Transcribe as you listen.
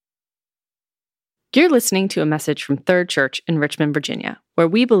You're listening to a message from Third Church in Richmond, Virginia, where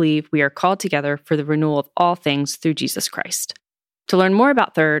we believe we are called together for the renewal of all things through Jesus Christ. To learn more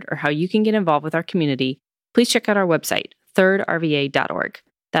about Third or how you can get involved with our community, please check out our website, thirdrva.org.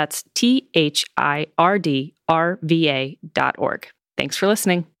 That's THIRDRVA.org. Thanks for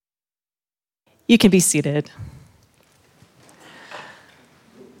listening. You can be seated.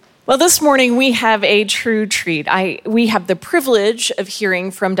 Well, this morning we have a true treat. We have the privilege of hearing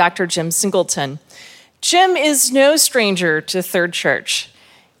from Dr. Jim Singleton. Jim is no stranger to Third Church.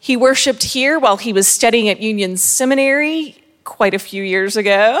 He worshiped here while he was studying at Union Seminary quite a few years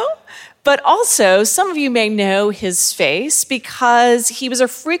ago. But also, some of you may know his face because he was a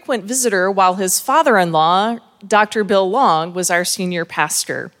frequent visitor while his father-in-law, Dr. Bill Long, was our senior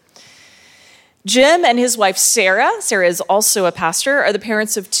pastor. Jim and his wife, Sarah is also a pastor, are the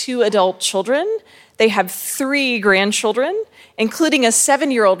parents of 2 adult children. They have 3 grandchildren, including a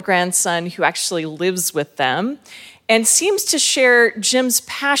 7-year-old grandson who actually lives with them and seems to share Jim's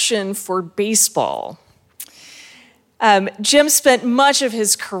passion for baseball. Jim spent much of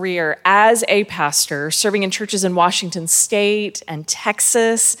his career as a pastor, serving in churches in Washington State and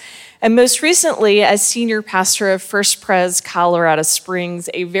Texas, and most recently as senior pastor of First Pres Colorado Springs,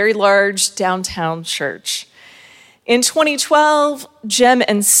 a very large downtown church. In 2012, Jim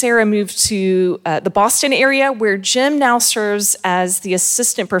and Sarah moved to the Boston area, where Jim now serves as the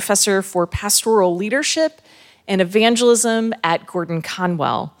assistant professor for pastoral leadership and evangelism at Gordon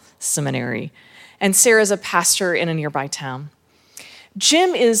Conwell Seminary. And Sarah's a pastor in a nearby town.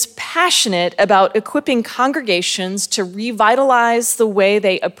 Jim is passionate about equipping congregations to revitalize the way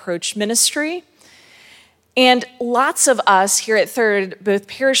they approach ministry. And lots of us here at Third, both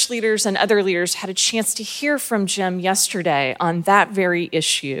parish leaders and other leaders, had a chance to hear from Jim yesterday on that very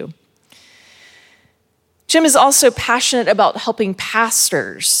issue. Jim is also passionate about helping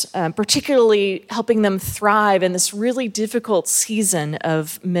pastors, particularly helping them thrive in this really difficult season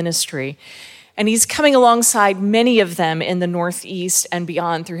of ministry. And he's coming alongside many of them in the Northeast and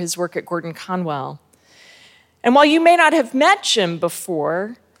beyond through his work at Gordon Conwell. And while you may not have met Jim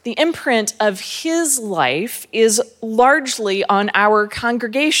before, the imprint of his life is largely on our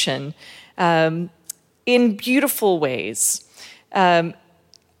congregation in beautiful ways.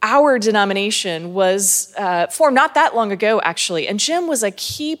 Our denomination was formed not that long ago, actually, and Jim was a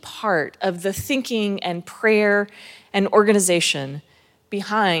key part of the thinking and prayer and organization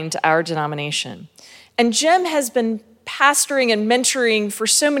behind our denomination. And Jim has been pastoring and mentoring for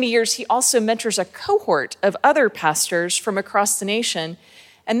so many years. He also mentors a cohort of other pastors from across the nation,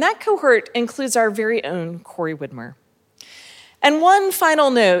 and that cohort includes our very own Corey Widmer. And one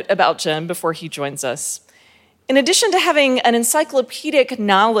final note about Jim before he joins us. In addition to having an encyclopedic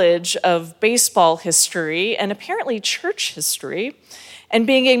knowledge of baseball history and apparently church history, and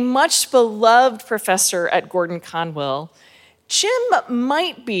being a much beloved professor at Gordon Conwell, Jim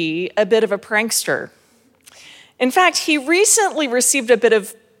might be a bit of a prankster. In fact, he recently received a bit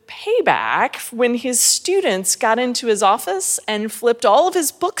of payback when his students got into his office and flipped all of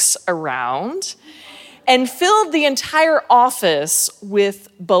his books around and filled the entire office with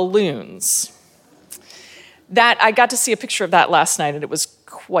balloons. I got to see a picture of that last night, and it was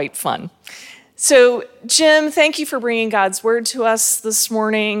quite fun. So, Jim, thank you for bringing God's word to us this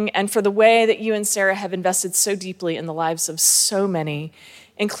morning and for the way that you and Sarah have invested so deeply in the lives of so many,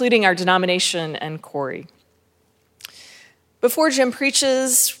 including our denomination and Corey. Before Jim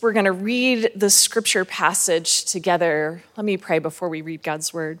preaches, we're going to read the scripture passage together. Let me pray before we read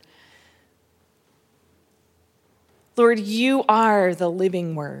God's word. Lord, you are the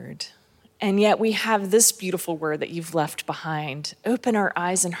living word. And yet we have this beautiful word that you've left behind. Open our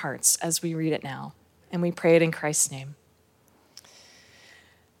eyes and hearts as we read it now. And we pray it in Christ's name.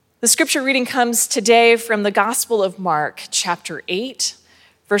 The scripture reading comes today from the Gospel of Mark, chapter 8,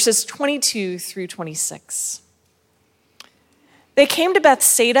 verses 22 through 26. They came to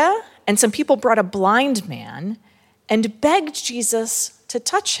Bethsaida, and some people brought a blind man and begged Jesus to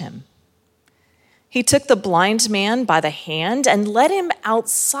touch him. He took the blind man by the hand and led him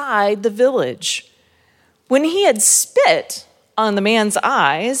outside the village. When he had spit on the man's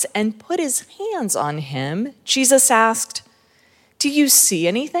eyes and put his hands on him, Jesus asked, "Do you see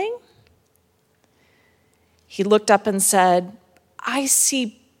anything?" He looked up and said, "I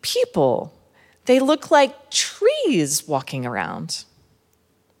see people. They look like trees walking around."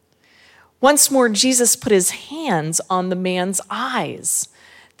 Once more, Jesus put his hands on the man's eyes.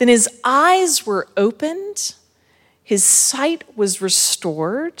 Then his eyes were opened, his sight was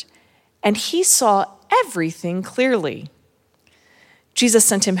restored, and he saw everything clearly. Jesus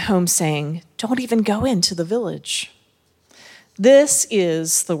sent him home saying, "Don't even go into the village." This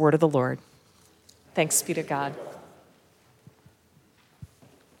is the word of the Lord. Thanks be to God.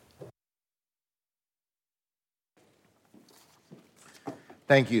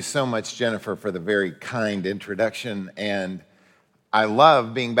 Thank you so much, Jennifer, for the very kind introduction. And I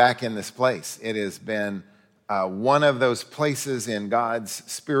love being back in this place. It has been one of those places in God's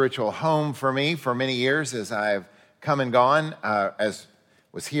spiritual home for me for many years as I've come and gone, as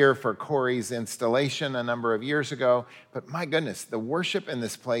was here for Corey's installation a number of years ago. But my goodness, the worship in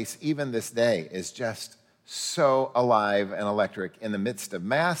this place, even this day, is just so alive and electric in the midst of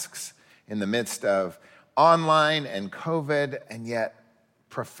masks, in the midst of online and COVID, and yet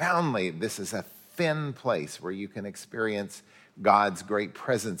profoundly, this is a thin place where you can experience God's great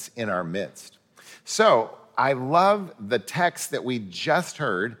presence in our midst. So I love the text that we just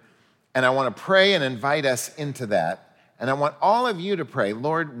heard, and I want to pray and invite us into that. And I want all of you to pray,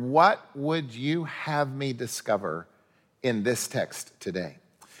 Lord, what would you have me discover in this text today?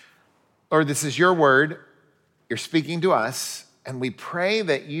 Lord, this is your word. You're speaking to us, and we pray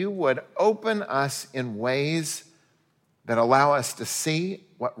that you would open us in ways that allow us to see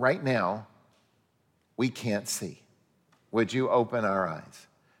what right now we can't see. Would you open our eyes?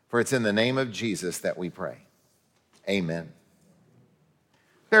 For it's in the name of Jesus that we pray. Amen.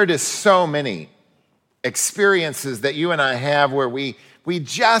 There are just so many experiences that you and I have where we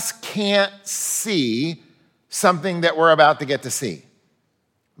just can't see something that we're about to get to see.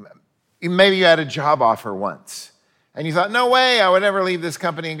 Maybe you had a job offer once, and you thought, no way, I would ever leave this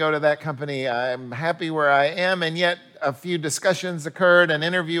company and go to that company. I'm happy where I am, and yet a few discussions occurred, an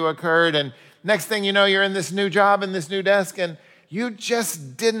interview occurred, and next thing you know, you're in this new job, in this new desk, and you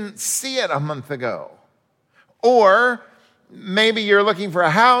just didn't see it a month ago. Or maybe you're looking for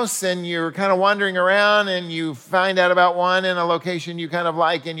a house, and you're kind of wandering around, and you find out about one in a location you kind of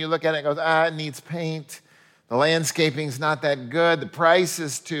like, and you look at it and go, it needs paint. The landscaping's not that good. The price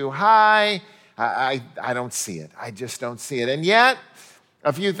is too high. I don't see it. I just don't see it. And yet,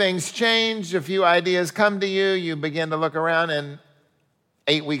 a few things change. A few ideas come to you. You begin to look around, and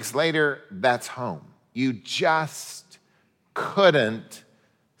 8 weeks later, that's home. You just couldn't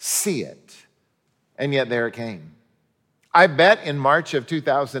see it. And yet, there it came. I bet in March of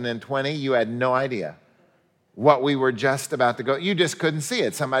 2020, you had no idea what we were just about to go. You just couldn't see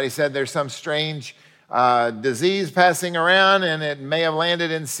it. Somebody said there's some strange disease passing around, and it may have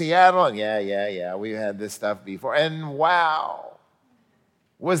landed in Seattle. And yeah, we had this stuff before. And wow,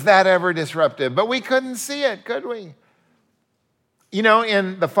 was that ever disruptive? But we couldn't see it, could we? You know,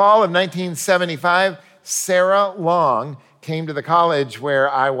 in the fall of 1975, Sarah Long came to the college where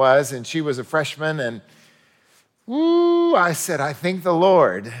I was, and she was a freshman, and I said, I think the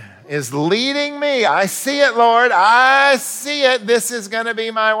Lord is leading me. I see it, Lord. I see it. This is going to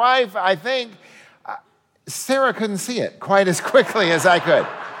be my wife, I think. Sarah couldn't see it quite as quickly as I could.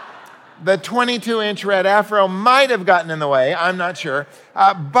 The 22-inch red afro might have gotten in the way, I'm not sure.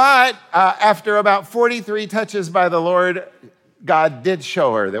 But after about 43 touches by the Lord, God did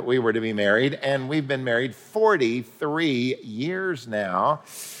show her that we were to be married, and we've been married 43 years now.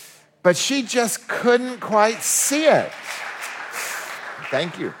 But she just couldn't quite see it.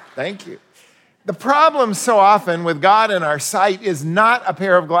 Thank you. The problem so often with God in our sight is not a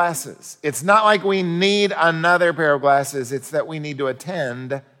pair of glasses. It's not like we need another pair of glasses. It's that we need to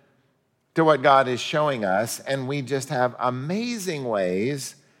attend to what God is showing us, and we just have amazing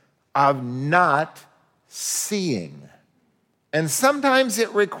ways of not seeing. And sometimes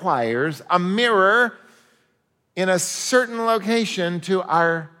it requires a mirror in a certain location to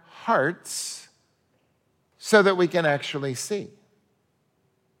our hearts so that we can actually see.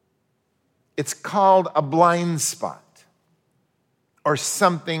 It's called a blind spot or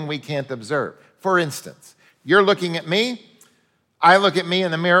something we can't observe. For instance, you're looking at me. I look at me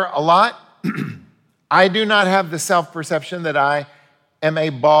in the mirror a lot. I do not have the self-perception that I am a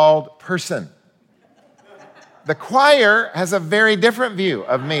bald person. The choir has a very different view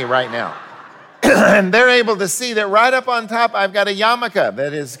of me right now. And they're able to see that right up on top, I've got a yarmulke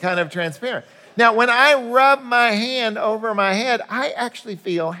that is kind of transparent. Now, when I rub my hand over my head, I actually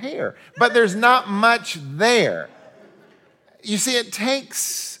feel hair, but there's not much there. You see, it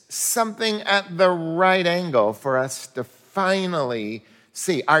takes something at the right angle for us to finally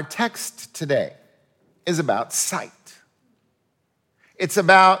see. Our text today is about sight. It's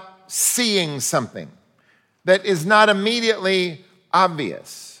about seeing something that is not immediately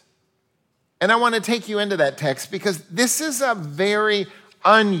obvious. And I want to take you into that text because this is a very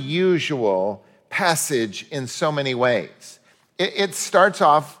unusual passage in so many ways. It starts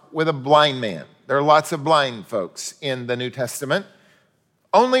off with a blind man. There are lots of blind folks in the New Testament.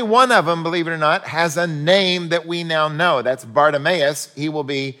 Only one of them, believe it or not, has a name that we now know. That's Bartimaeus. He will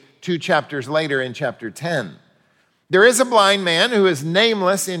be 2 chapters later in chapter 10. There is a blind man who is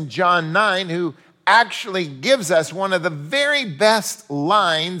nameless in John 9 who actually gives us one of the very best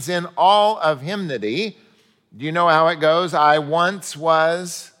lines in all of hymnody. Do you know how it goes? I once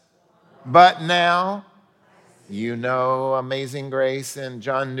was, but now. You know Amazing Grace and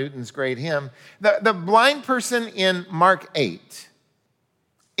John Newton's great hymn. The blind person in Mark 8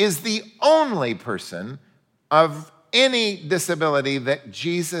 is the only person of any disability that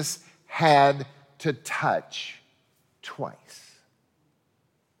Jesus had to touch twice.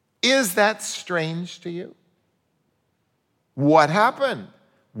 Is that strange to you? What happened?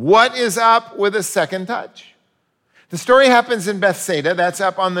 What is up with a second touch? The story happens in Bethsaida. That's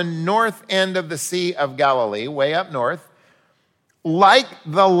up on the north end of the Sea of Galilee, way up north. Like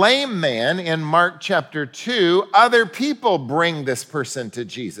the lame man in Mark chapter 2, other people bring this person to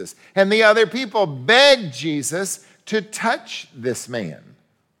Jesus. And the other people beg Jesus to touch this man.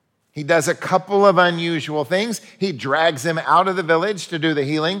 He does a couple of unusual things. He drags him out of the village to do the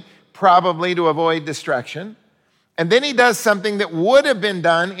healing, probably to avoid distraction. And then he does something that would have been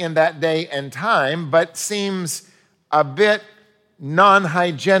done in that day and time, but seems a bit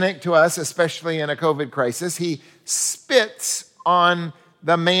non-hygienic to us, especially in a COVID crisis. He spits on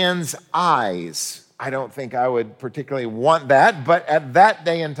the man's eyes. I don't think I would particularly want that, but at that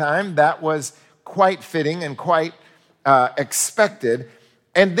day and time, that was quite fitting and quite expected.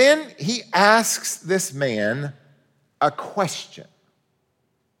 And then he asks this man a question.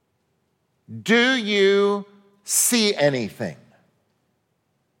 Do you see anything?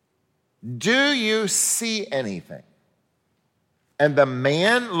 Do you see anything? And the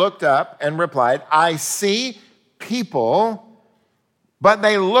man looked up and replied, I see people, but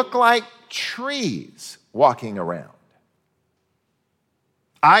they look like trees walking around.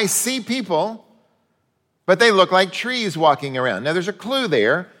 I see people, but they look like trees walking around. Now, there's a clue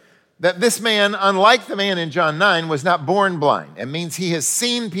there that this man, unlike the man in John 9, was not born blind. It means he has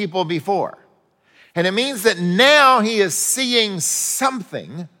seen people before. And it means that now he is seeing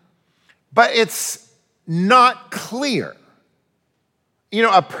something, but it's not clear. You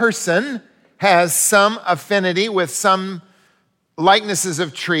know, a person has some affinity with some likenesses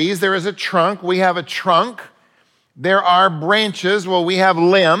of trees. There is a trunk. We have a trunk. There are branches. Well, we have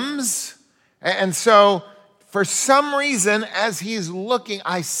limbs. And so, for some reason, as he's looking,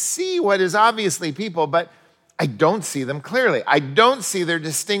 I see what is obviously people, but I don't see them clearly. I don't see their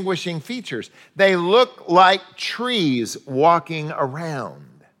distinguishing features. They look like trees walking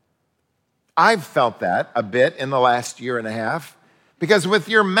around. I've felt that a bit in the last year and a half. Because with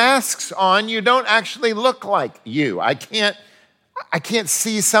your masks on, you don't actually look like you. I can't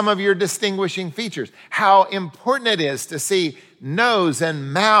see some of your distinguishing features. How important it is to see nose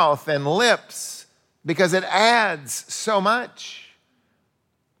and mouth and lips, because it adds so much.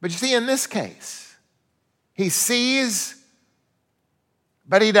 But you see, in this case, he sees,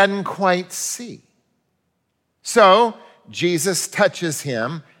 but he doesn't quite see. So Jesus touches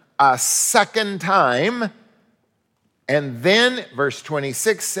him a second time. And then verse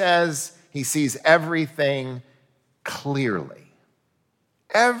 26 says he sees everything clearly.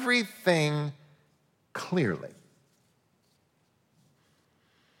 Everything clearly.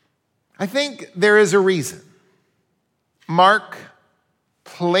 I think there is a reason. Mark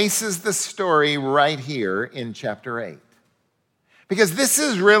places the story right here in chapter 8. Because this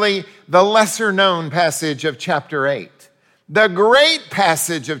is really the lesser known passage of chapter 8. The great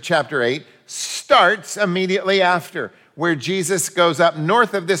passage of chapter 8 starts immediately after, where Jesus goes up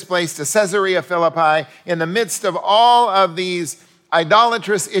north of this place to Caesarea Philippi. In the midst of all of these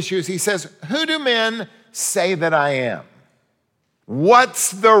idolatrous issues, he says, who do men say that I am?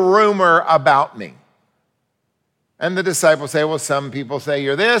 What's the rumor about me? And the disciples say, well, some people say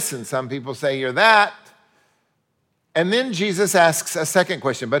you're this, and some people say you're that. And then Jesus asks a second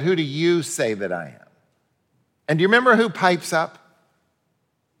question, but who do you say that I am? And do you remember who pipes up?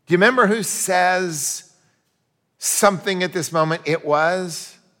 Do you remember who says something at this moment? It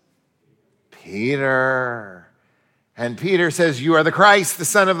was Peter. And Peter says, you are the Christ, the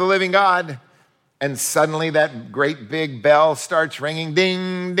Son of the living God. And suddenly that great big bell starts ringing.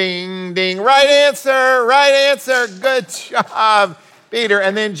 Ding, ding, ding. Right answer, right answer. Good job, Peter.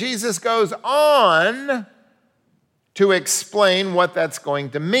 And then Jesus goes on to explain what that's going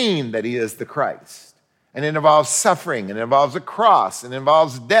to mean, that he is the Christ. And it involves suffering, and it involves a cross, and it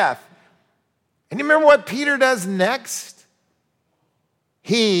involves death. And you remember what Peter does next?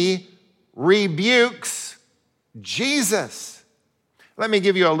 He rebukes Jesus. Let me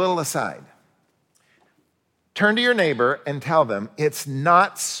give you a little aside. Turn to your neighbor and tell them it's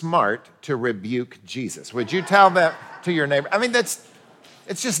not smart to rebuke Jesus. Would you tell that to your neighbor? I mean,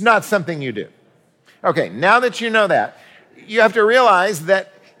 It's just not something you do. Okay, now that you know that, you have to realize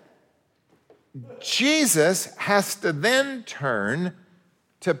that Jesus has to then turn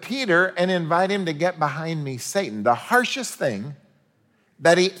to Peter and invite him to get behind me, Satan. The harshest thing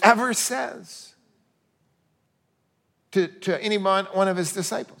that he ever says to any one of his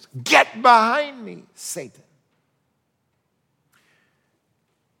disciples. Get behind me, Satan.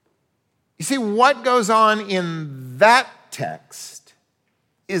 You see, what goes on in that text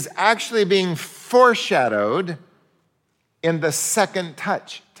is actually being foreshadowed in the second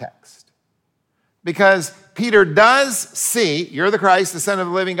touch text. Because Peter does see, you're the Christ, the Son of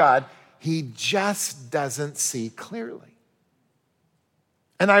the living God. He just doesn't see clearly.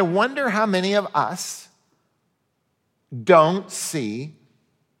 And I wonder how many of us don't see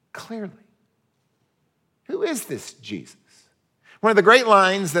clearly. Who is this Jesus? One of the great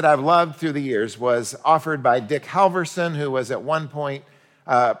lines that I've loved through the years was offered by Dick Halverson, who was at one point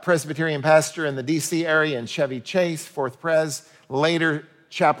Presbyterian pastor in the D.C. area in Chevy Chase, fourth pres, later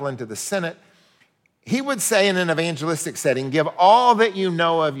chaplain to the Senate. He would say in an evangelistic setting, give all that you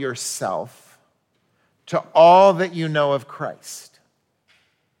know of yourself to all that you know of Christ.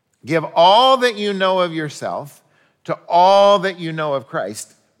 Give all that you know of yourself to all that you know of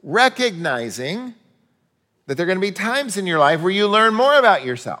Christ, recognizing that there are going to be times in your life where you learn more about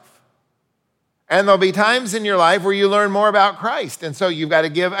yourself. And there'll be times in your life where you learn more about Christ. And so you've got to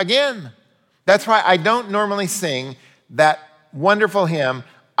give again. That's why I don't normally sing that wonderful hymn,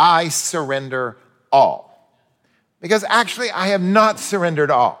 I Surrender All. Because actually I have not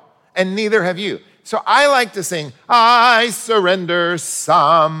surrendered all, and neither have you. So I like to sing, I surrender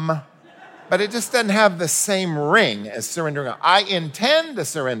some. But it just doesn't have the same ring as surrendering all. I intend to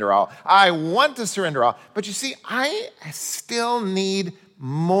surrender all. I want to surrender all. But you see, I still need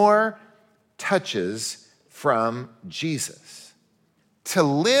more touches from Jesus to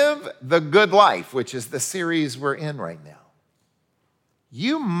live the good life, which is the series we're in right now.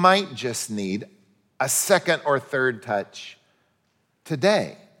 You might just need a second or third touch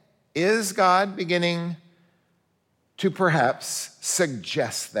today. Is God beginning to perhaps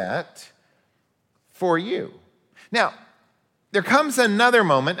suggest that for you? Now, there comes another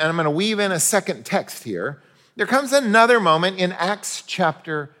moment, and I'm going to weave in a second text here. There comes another moment in Acts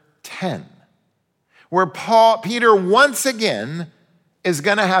chapter 10 where Peter once again is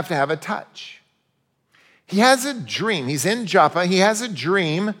going to have a touch. He has a dream. He's in Joppa. He has a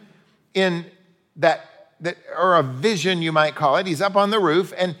dream in that or a vision, you might call it. He's up on the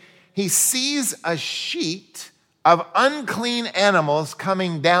roof, and he sees a sheet of unclean animals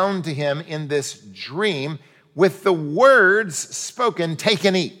coming down to him in this dream with the words spoken, take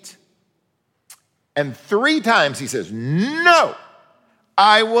and eat. And 3 times he says, no,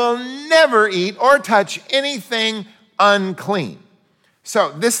 I will never eat or touch anything unclean.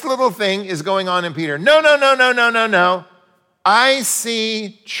 So this little thing is going on in Peter. No. I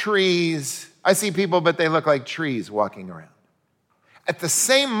see trees. I see people, but they look like trees walking around. At the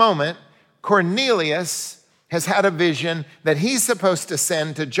same moment, Cornelius has had a vision that he's supposed to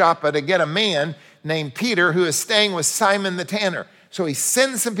send to Joppa to get a man named Peter who is staying with Simon the tanner. So he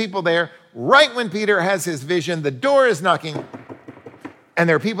sends some people there. Right when Peter has his vision, the door is knocking, and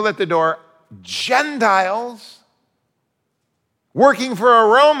there are people at the door, Gentiles, working for a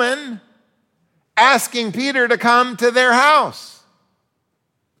Roman, asking Peter to come to their house.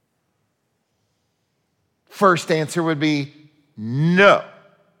 First answer would be no.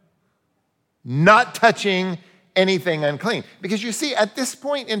 Not touching anything unclean. Because you see, at this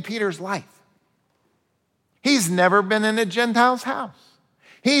point in Peter's life, he's never been in a Gentile's house.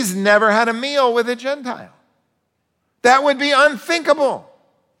 He's never had a meal with a Gentile. That would be unthinkable.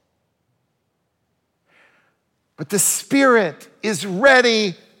 But the Spirit is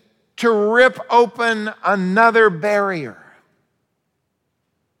ready to rip open another barrier.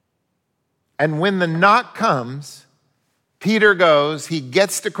 And when the knock comes, Peter goes, he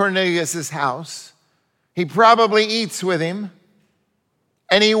gets to Cornelius' house, he probably eats with him,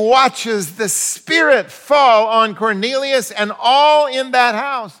 and he watches the Spirit fall on Cornelius and all in that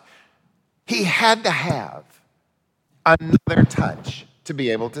house. He had to have another touch to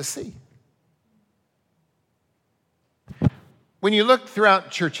be able to see. When you look throughout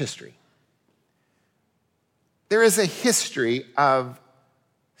church history, there is a history of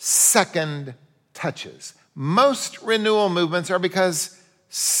second touches. Most renewal movements are because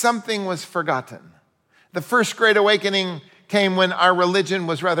something was forgotten. The first Great Awakening came when our religion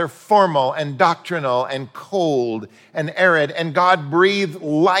was rather formal and doctrinal and cold and arid, and God breathed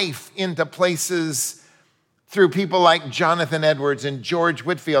life into places through people like Jonathan Edwards and George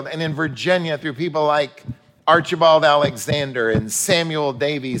Whitefield, and in Virginia through people like Archibald Alexander and Samuel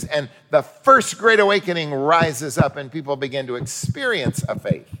Davies, and the first Great Awakening rises up and people begin to experience a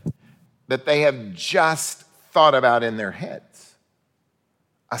faith that they have just thought about in their heads.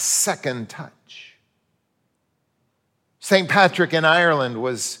 A second touch. St. Patrick in Ireland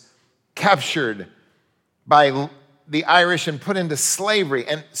was captured by the Irish and put into slavery,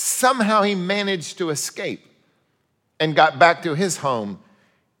 and somehow he managed to escape and got back to his home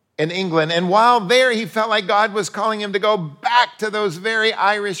in England. And while there, he felt like God was calling him to go back to those very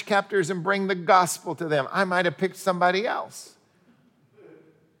Irish captors and bring the gospel to them. I might have picked somebody else.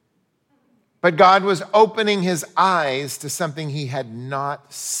 But God was opening his eyes to something he had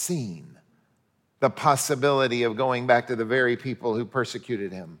not seen, the possibility of going back to the very people who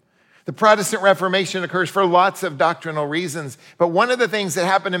persecuted him. The Protestant Reformation occurs for lots of doctrinal reasons, but one of the things that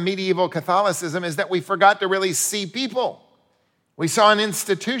happened in medieval Catholicism is that we forgot to really see people. We saw an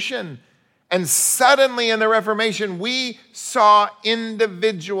institution, and suddenly in the Reformation, we saw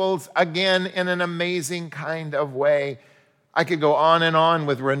individuals again in an amazing kind of way. I could go on and on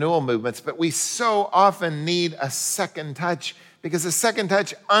with renewal movements, but we so often need a second touch because a second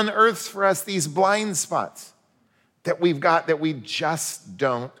touch unearths for us these blind spots that we've got that we just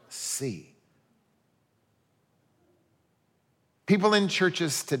don't see. People in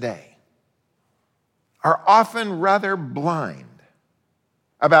churches today are often rather blind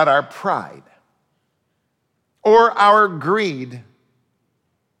about our pride or our greed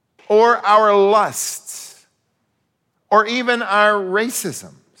or our lusts or even our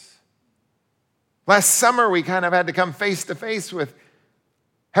racisms. Last summer, we kind of had to come face to face with,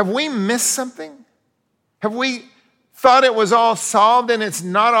 have we missed something? Have we thought it was all solved and it's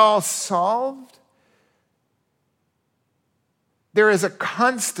not all solved? There is a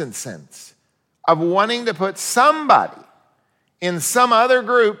constant sense of wanting to put somebody in some other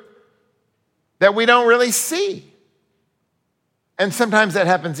group that we don't really see. And sometimes that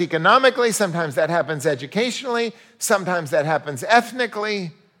happens economically, sometimes that happens educationally, sometimes that happens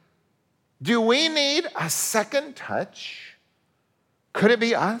ethnically. Do we need a second touch? Could it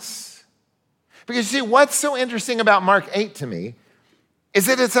be us? Because you see, what's so interesting about Mark 8 to me is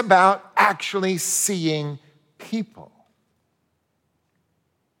that it's about actually seeing people.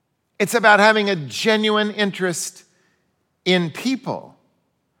 It's about having a genuine interest in people.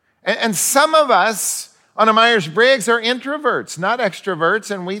 And some of us on a Myers-Briggs are introverts, not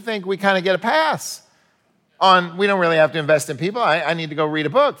extroverts, and we think we kind of get a pass on, we don't really have to invest in people. I need to go read a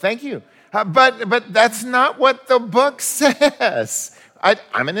book. Thank you. But that's not what the book says.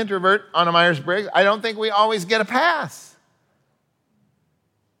 I'm an introvert on a Myers-Briggs. I don't think we always get a pass.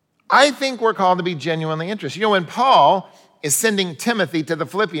 I think we're called to be genuinely interested. You know, when Paul is sending Timothy to the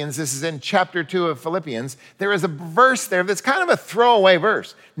Philippians, this is in chapter 2 of Philippians, there is a verse there that's kind of a throwaway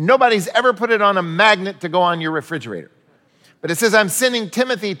verse. Nobody's ever put it on a magnet to go on your refrigerator. But it says, I'm sending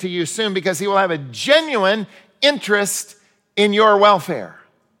Timothy to you soon because he will have a genuine interest in your welfare.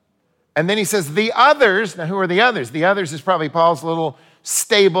 And then he says, the others, now who are the others? The others is probably Paul's little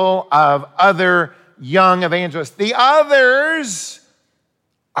stable of other young evangelists. The others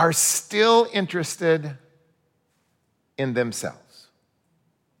are still interested in themselves.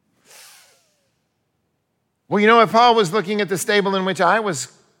 Well, you know, if Paul was looking at the stable in which I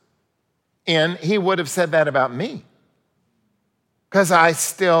was in, he would have said that about me. Because I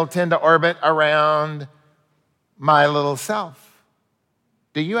still tend to orbit around my little self.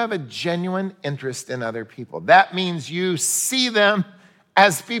 Do you have a genuine interest in other people? That means you see them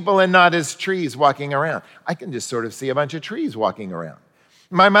as people and not as trees walking around. I can just sort of see a bunch of trees walking around.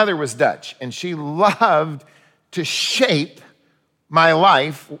 My mother was Dutch, and she loved to shape my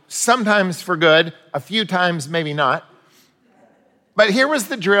life, sometimes for good, a few times maybe not. But here was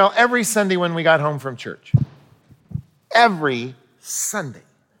the drill every Sunday when we got home from church. Every Sunday.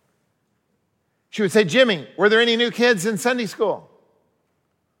 She would say, Jimmy, were there any new kids in Sunday school?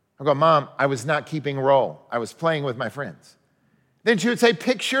 I go, Mom, I was not keeping roll. I was playing with my friends. Then she would say,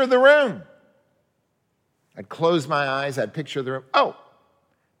 picture the room. I'd close my eyes, I'd picture the room. Oh,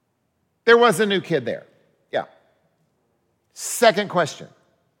 there was a new kid there. Yeah. Second question.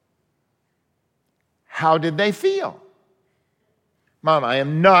 How did they feel? Mom, I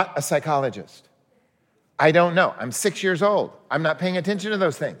am not a psychologist. I don't know. I'm 6 years old. I'm not paying attention to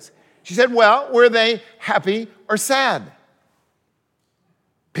those things. She said, well, were they happy or sad?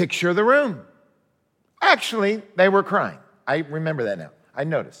 Picture the room. Actually, they were crying. I remember that now. I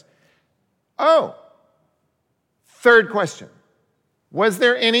noticed. Oh, third question. Was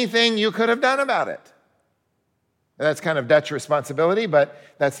there anything you could have done about it? That's kind of Dutch responsibility, but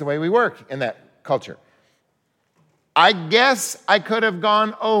that's the way we work in that culture. I guess I could have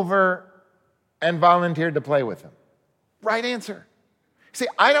gone over and volunteered to play with them. Right answer. See,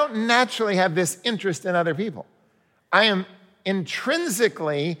 I don't naturally have this interest in other people. I am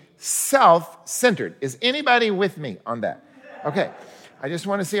intrinsically self-centered. Is anybody with me on that? Okay, I just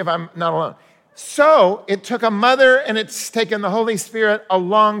want to see if I'm not alone. So it took a mother and it's taken the Holy Spirit a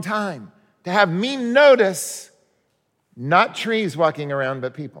long time to have me notice not trees walking around,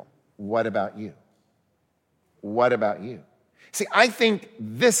 but people. What about you? What about you? See, I think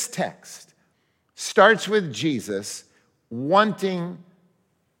this text starts with Jesus wanting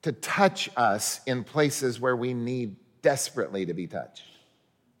to touch us in places where we need desperately to be touched.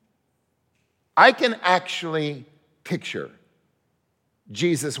 I can actually picture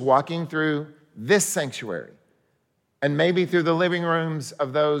Jesus walking through this sanctuary and maybe through the living rooms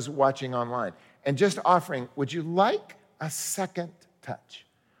of those watching online and just offering, would you like a second touch?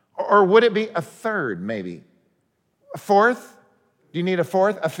 Or would it be a third, maybe? A fourth? Do you need a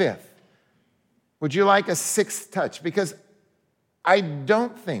fourth? A fifth? Would you like a sixth touch? Because I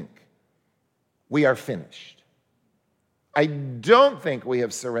don't think we are finished. I don't think we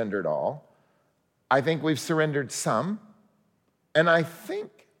have surrendered all. I think we've surrendered some. And I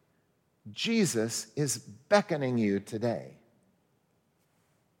think Jesus is beckoning you today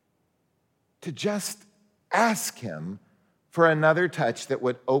to just ask him for another touch that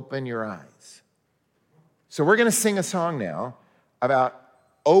would open your eyes. So we're going to sing a song now about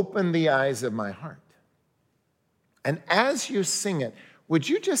open the eyes of my heart. And as you sing it, would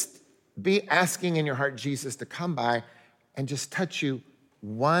you just be asking in your heart Jesus to come by and just touch you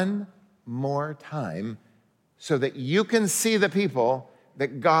one more time so that you can see the people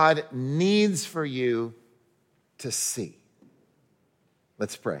that God needs for you to see?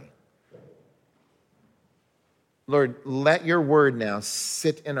 Let's pray. Lord, let your word now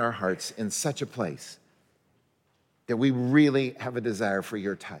sit in our hearts in such a place that we really have a desire for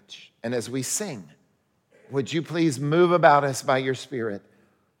your touch. And as we sing, would you please move about us by your Spirit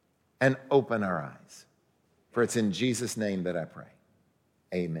and open our eyes? For it's in Jesus' name that I pray.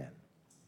 Amen.